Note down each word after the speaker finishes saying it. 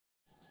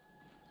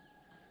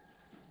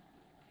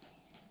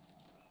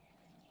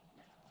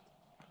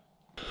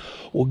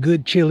Well,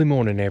 good chilly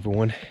morning,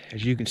 everyone.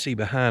 As you can see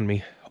behind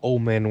me,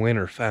 old man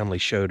winter finally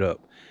showed up.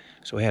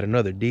 So we had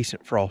another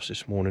decent frost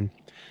this morning.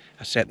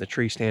 I sat in the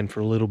tree stand for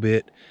a little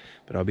bit,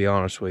 but I'll be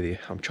honest with you,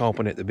 I'm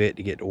chomping at the bit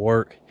to get to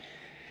work.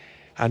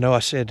 I know I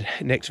said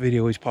next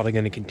video he's probably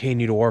going to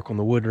continue to work on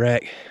the wood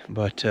rack,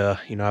 but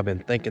you know, I've been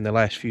thinking the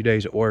last few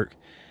days at work,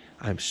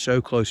 I'm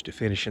so close to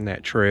finishing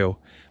that trail.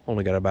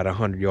 Only got about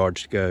 100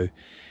 yards to go.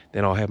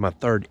 Then I'll have my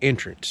third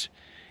entrance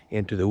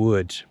into the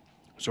woods.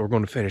 So we're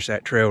going to finish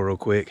that trail real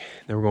quick.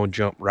 Then we're going to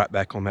jump right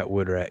back on that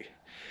wood rack.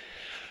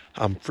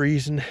 I'm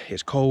freezing.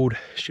 It's cold.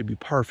 Should be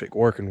perfect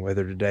working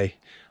weather today.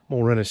 I'm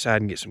going to run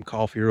inside and get some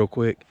coffee real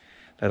quick.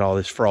 Let all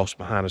this frost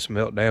behind us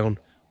melt down.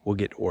 We'll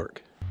get to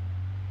work.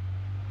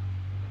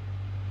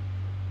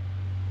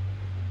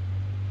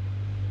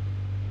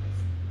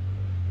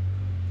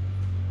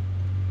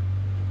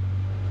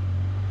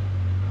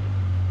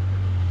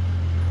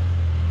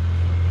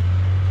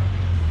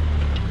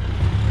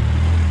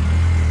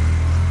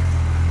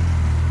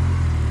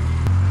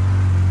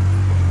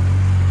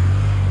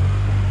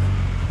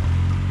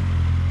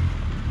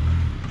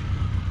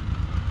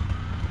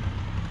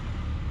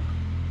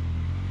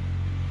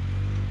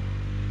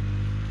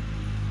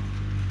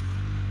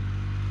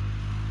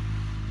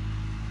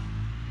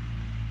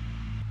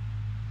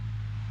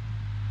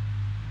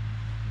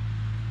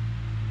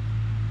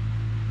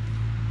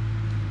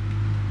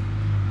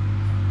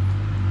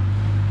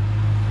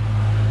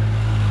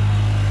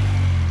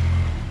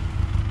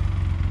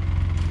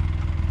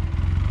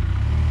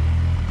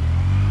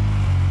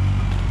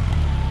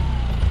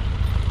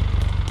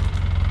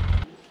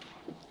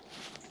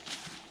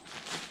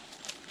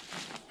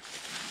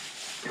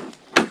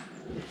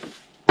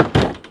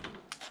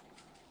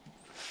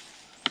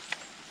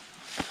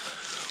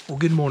 Well,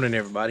 good morning,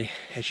 everybody.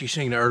 As you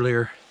seen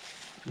earlier,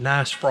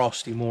 nice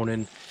frosty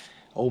morning.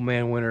 Old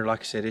man winter, like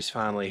I said, it's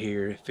finally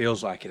here. It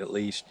feels like it, at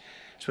least.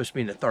 It's supposed to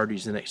be in the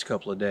 30s the next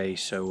couple of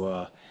days.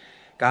 So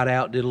got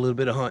out, did a little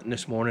bit of hunting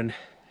this morning,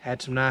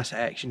 had some nice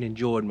action,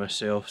 enjoyed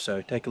myself.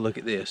 So take a look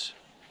at this.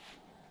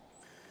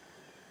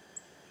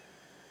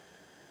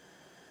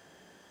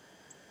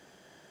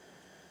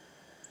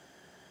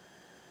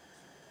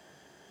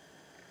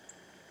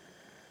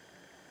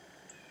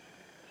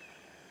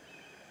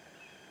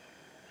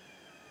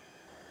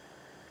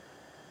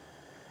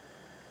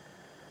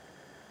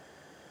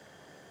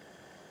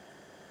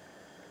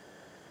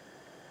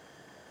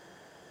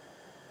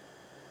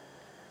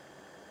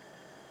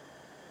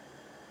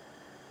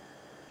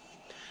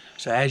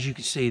 So as you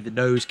can see, the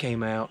does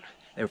came out.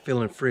 They were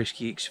feeling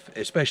frisky,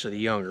 especially the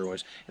younger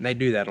ones. And they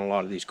do that on a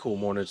lot of these cool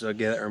mornings. They'll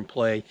get there and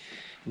play.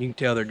 And you can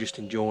tell they're just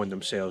enjoying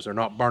themselves. They're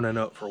not burning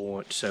up for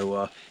once.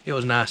 So it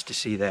was nice to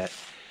see that.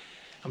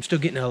 I'm still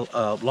getting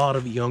a lot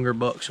of younger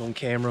bucks on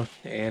camera.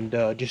 And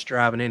just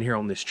driving in here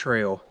on this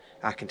trail,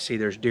 I can see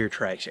there's deer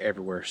tracks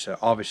everywhere. So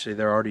obviously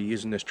they're already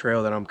using this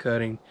trail that I'm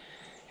cutting.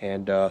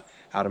 And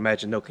I'd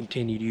imagine they'll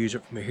continue to use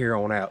it from here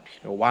on out.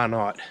 You know, why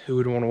not? Who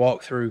would want to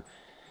walk through,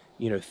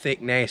 you know,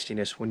 thick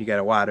nastiness when you got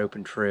a wide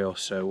open trail?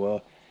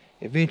 So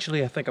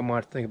eventually I think I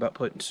might think about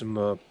putting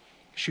some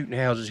shooting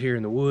houses here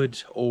in the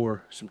woods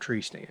or some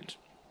tree stands.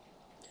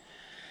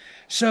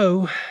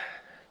 So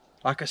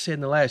like I said in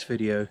the last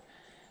video,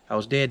 I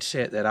was dead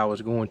set that I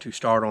was going to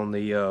start on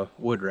the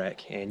wood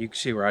rack, and you can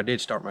see where I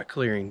did start my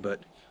clearing.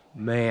 But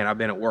man, I've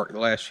been at work the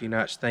last few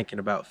nights thinking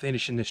about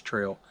finishing this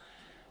trail.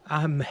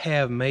 I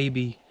have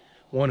maybe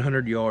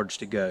 100 yards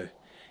to go,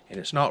 and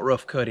it's not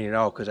rough cutting at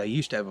all because I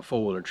used to have a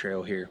four-wheeler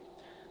trail here.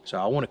 So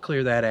I want to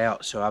clear that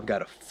out so I've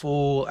got a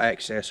full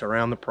access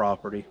around the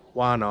property.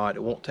 Why not?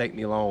 It won't take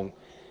me long.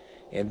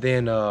 And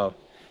then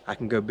I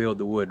can go build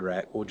the wood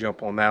rack. We'll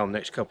jump on that on the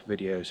next couple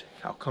videos.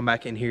 I'll come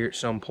back in here at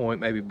some point,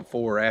 maybe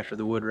before or after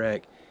the wood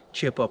rack,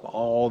 chip up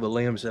all the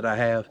limbs that I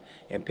have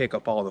and pick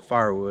up all the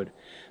firewood.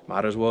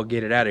 Might as well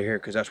get it out of here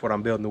because that's what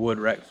I'm building the wood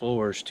rack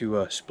floors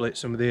to split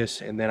some of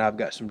this. And then I've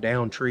got some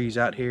down trees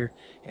out here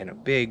and a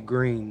big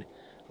green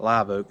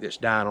live oak that's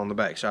dying on the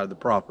back side of the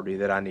property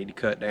that I need to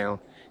cut down,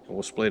 and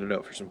we'll split it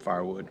up for some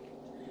firewood.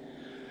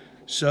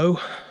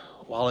 So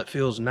while it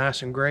feels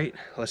nice and great,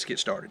 let's get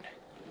started.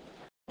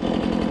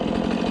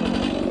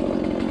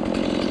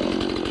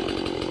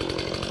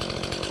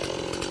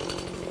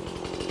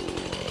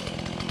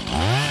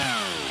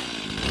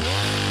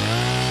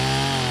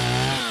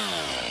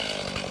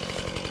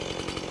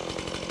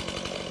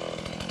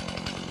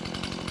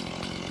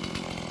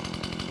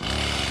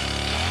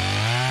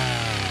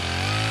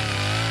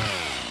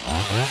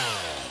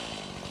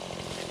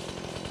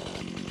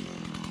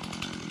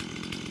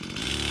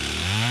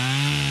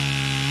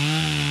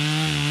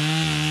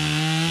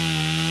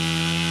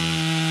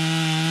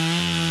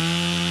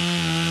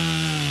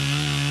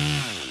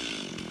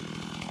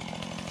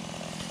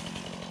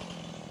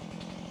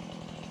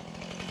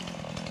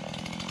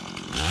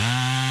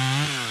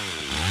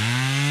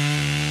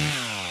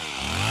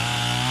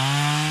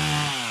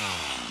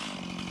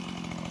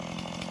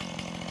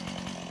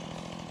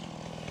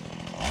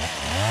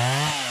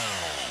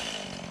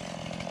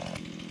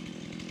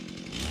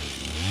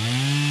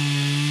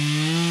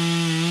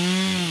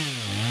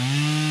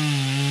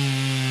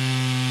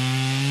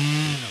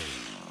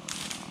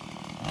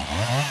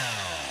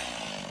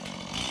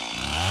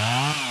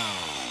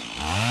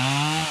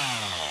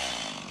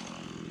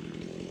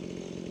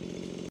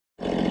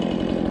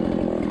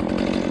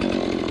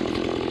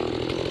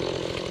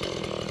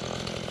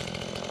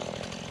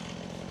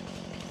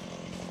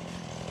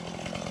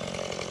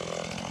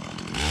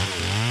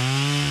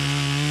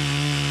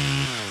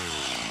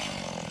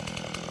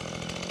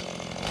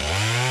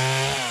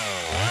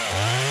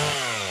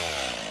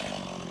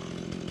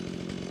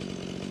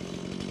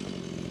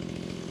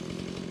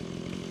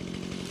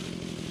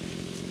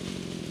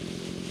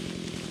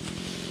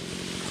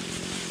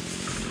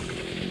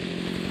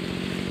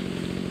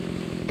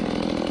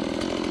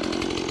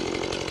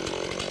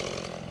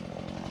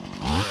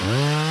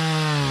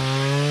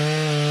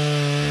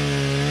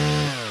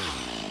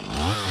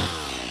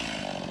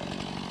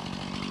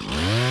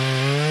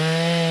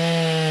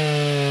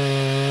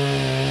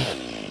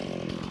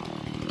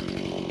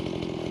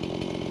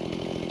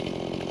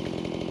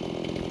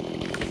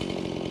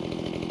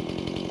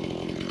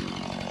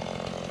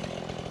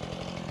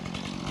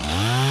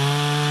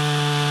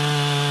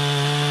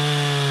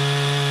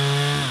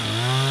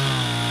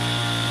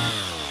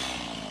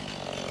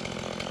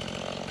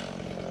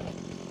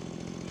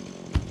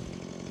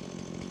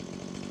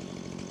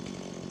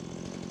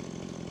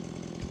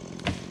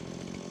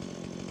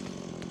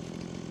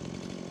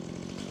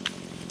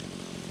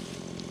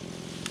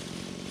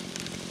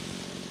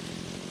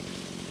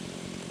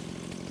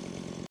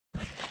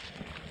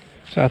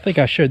 So I think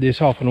I showed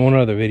this off in one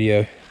other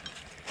video,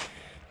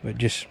 but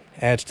just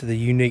adds to the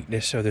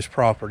uniqueness of this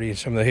property and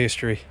some of the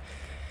history.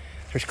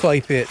 There's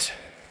clay pits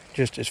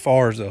just as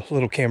far as the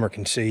little camera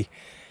can see.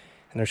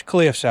 And there's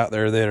cliffs out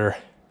there that are,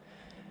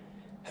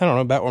 I don't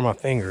know, about where my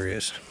finger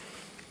is.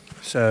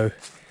 So,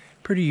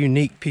 pretty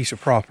unique piece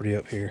of property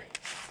up here.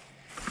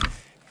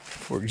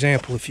 For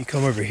example, if you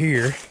come over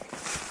here,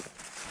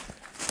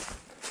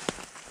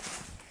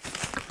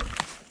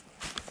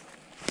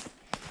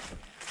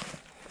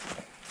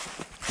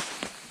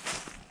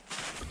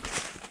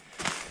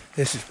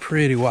 this is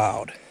pretty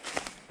wild.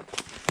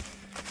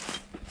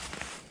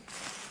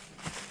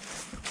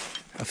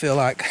 I feel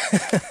like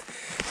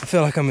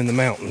I'm in the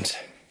mountains.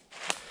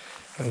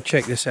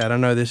 Check this out. I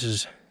know this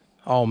is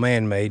all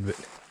man-made, but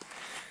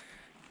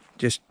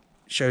just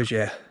shows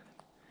you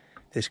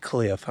this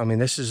cliff. I mean,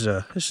 this is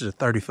a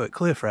 30-foot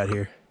cliff right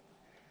here.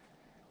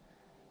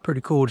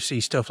 Pretty cool to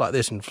see stuff like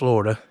this in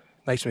Florida.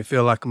 Makes me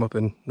feel like I'm up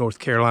in North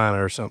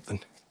Carolina or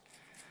something.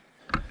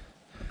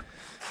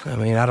 I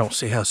mean, I don't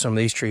see how some of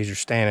these trees are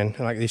standing.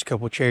 Like these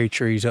couple cherry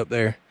trees up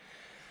there.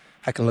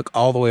 I can look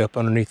all the way up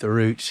underneath the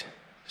roots.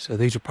 So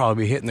these will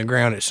probably be hitting the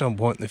ground at some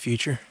point in the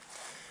future.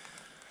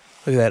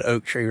 Look at that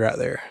oak tree right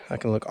there. I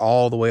can look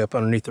all the way up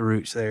underneath the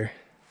roots there.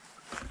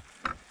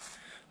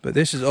 But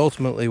this is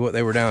ultimately what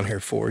they were down here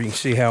for. You can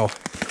see how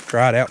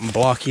dried out and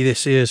blocky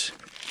this is.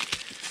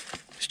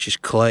 It's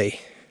just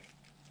clay.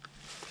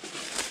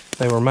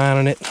 They were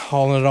mining it,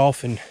 hauling it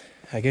off, and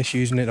I guess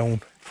using it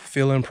on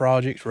fill-in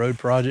projects, road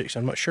projects.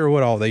 I'm not sure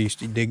what all they used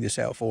to dig this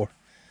out for.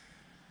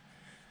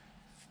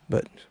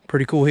 But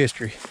pretty cool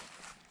history.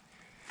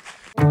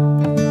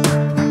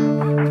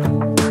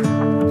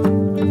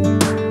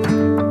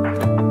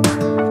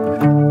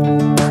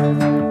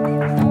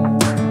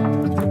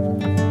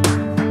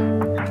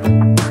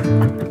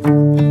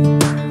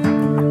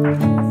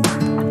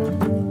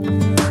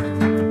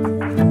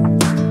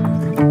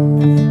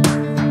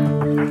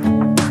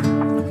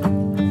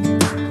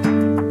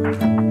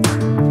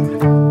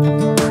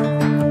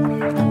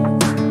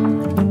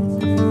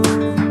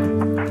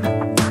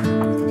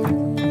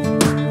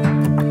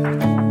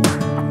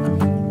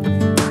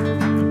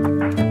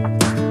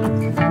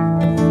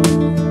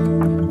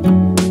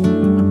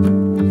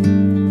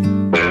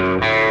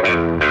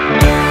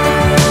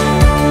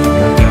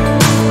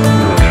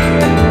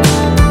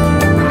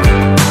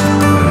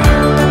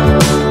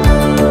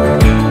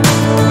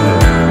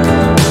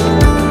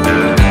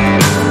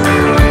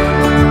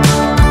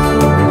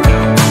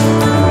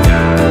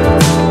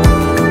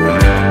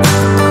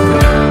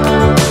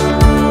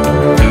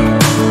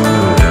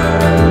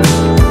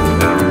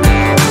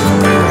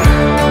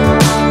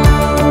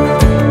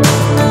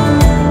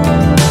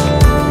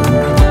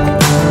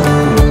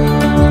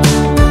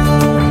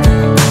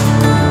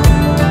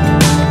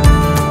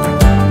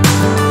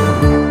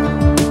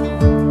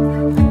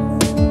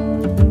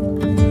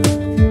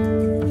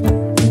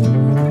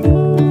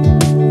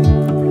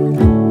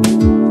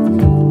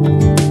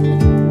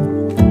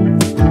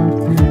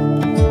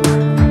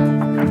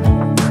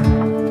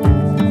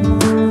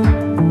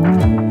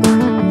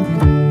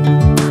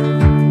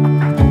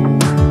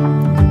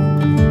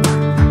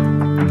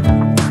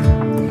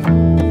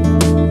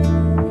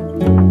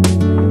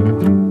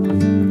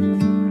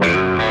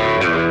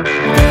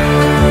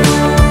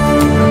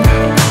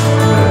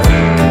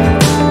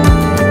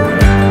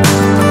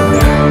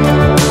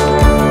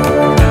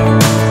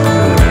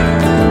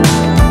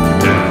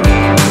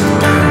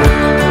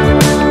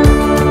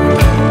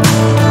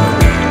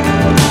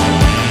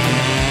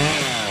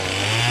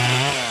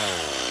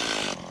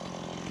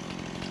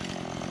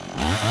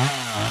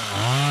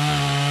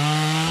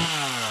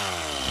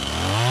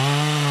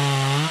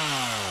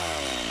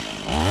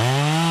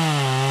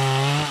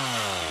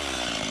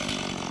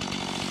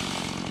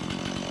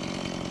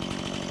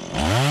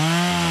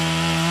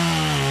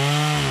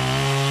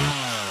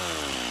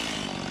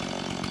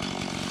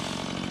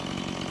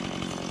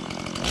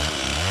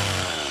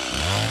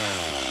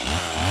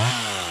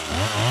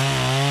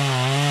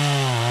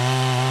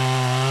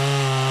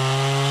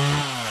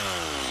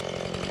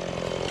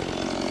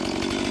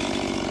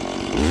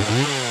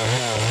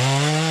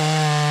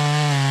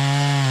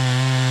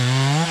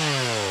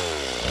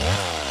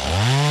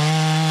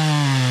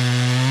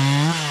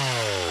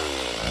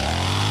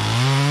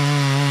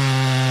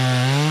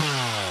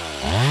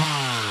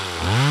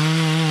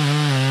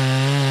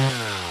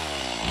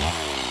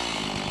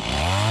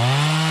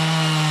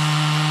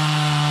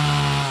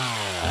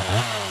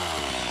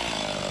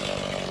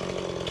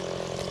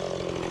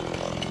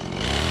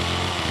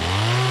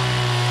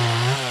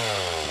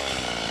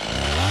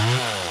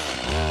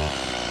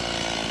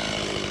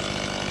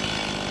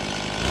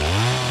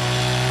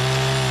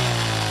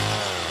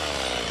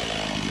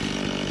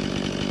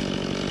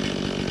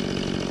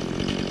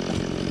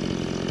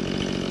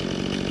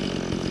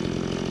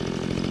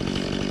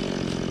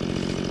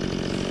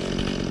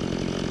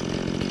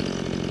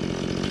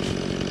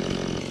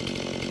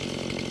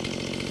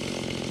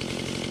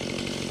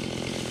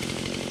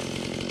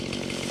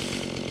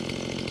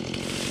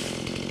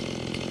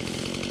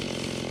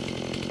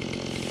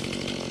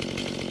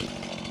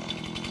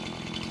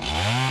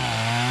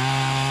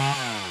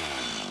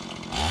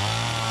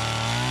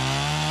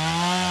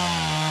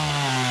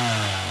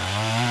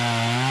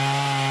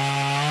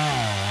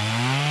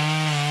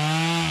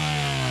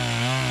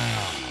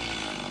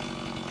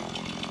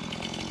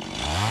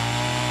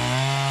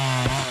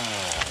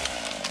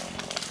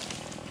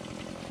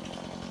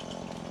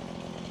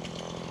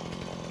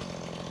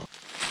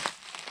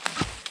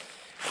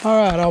 All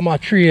right, all my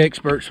tree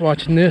experts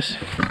watching this,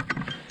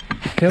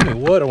 tell me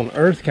what on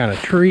earth kind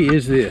of tree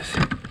is this?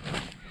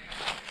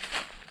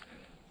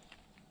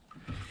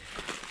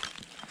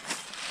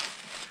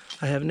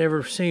 I have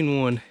never seen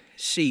one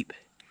seep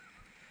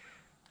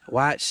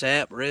white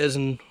sap,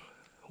 resin,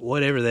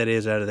 whatever that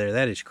is out of there.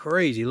 That is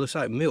crazy. It looks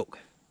like milk.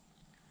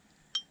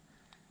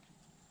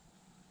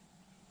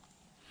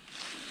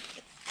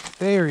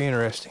 Very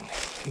interesting.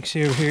 You can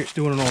see over here it's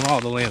doing it on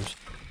all the limbs.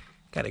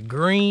 Got a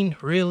green,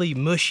 really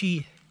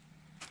mushy,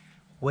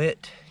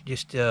 wet,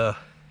 just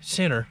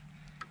center.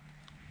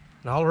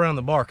 And all around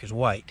the bark is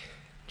white,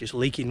 just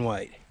leaking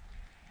white.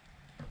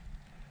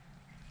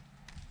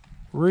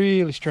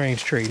 Really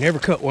strange tree. Never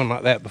cut one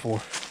like that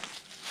before.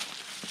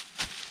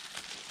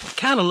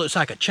 Kind of looks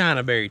like a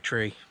China berry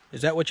tree.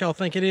 Is that what y'all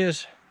think it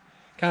is?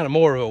 Kind of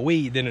more of a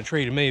weed than a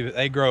tree to me, but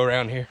they grow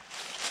around here.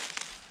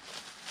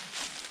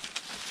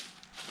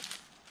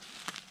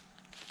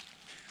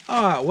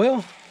 All right,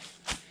 well,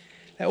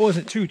 that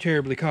wasn't too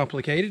terribly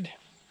complicated.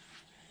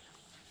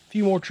 A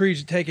few more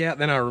trees to take out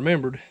than I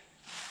remembered,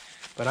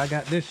 but I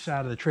got this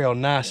side of the trail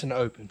nice and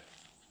open.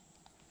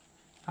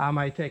 I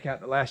may take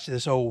out the last of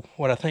this old,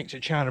 what I think is a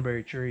China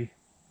berry tree,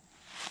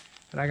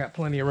 but I got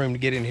plenty of room to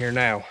get in here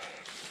now.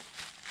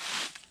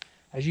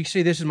 As you can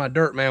see, this is my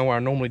dirt mound where I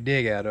normally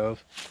dig out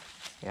of.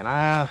 And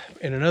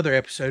in another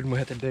episode, we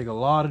have to dig a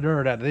lot of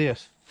dirt out of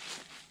this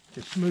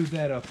to smooth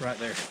that up right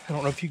there. I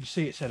don't know if you can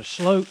see it's at a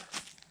slope,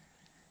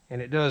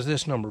 and it does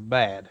this number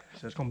bad.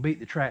 So it's gonna beat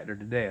the tractor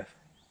to death.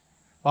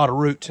 A lot of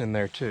roots in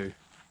there too.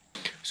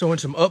 So in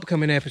some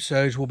upcoming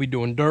episodes, we'll be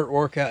doing dirt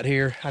work out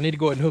here. I need to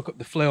go ahead and hook up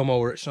the flail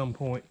mower at some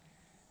point,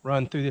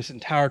 run through this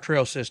entire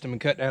trail system and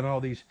cut down all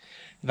these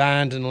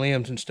vines and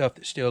limbs and stuff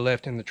that's still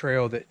left in the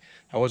trail that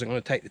I wasn't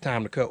going to take the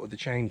time to cut with the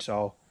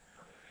chainsaw.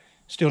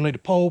 Still need to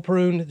pole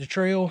prune the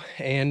trail,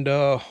 and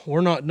we're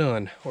not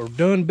done. We're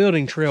done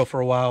building trail for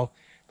a while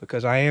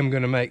because I am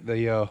going to make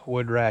the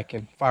wood rack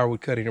and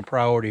firewood cutting a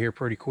priority here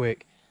pretty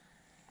quick.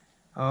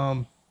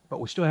 But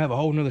we still have a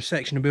whole nother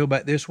section to build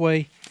back this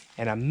way,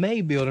 and I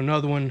may build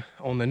another one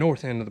on the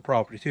north end of the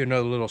property too,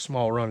 another little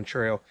small running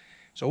trail.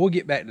 So we'll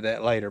get back to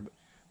that later, but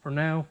for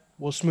now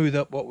we'll smooth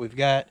up what we've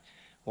got.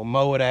 We'll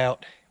mow it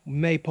out. We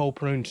may pole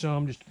prune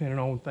some, just depending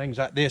on things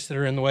like this that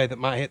are in the way that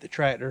might hit the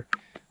tractor.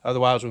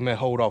 Otherwise we may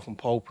hold off on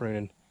pole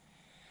pruning.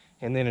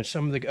 And then in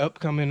some of the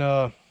upcoming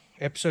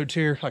episodes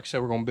here, like I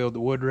said, we're going to build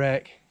the wood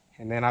rack,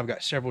 and then I've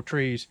got several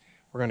trees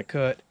we're going to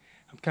cut.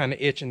 I'm kind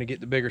of itching to get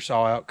the bigger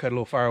saw out, cut a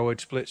little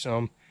firewood, split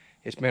some.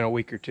 It's been a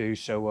week or two,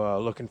 so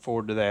looking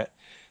forward to that.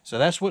 So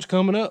that's what's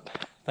coming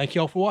up. Thank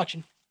y'all for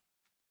watching.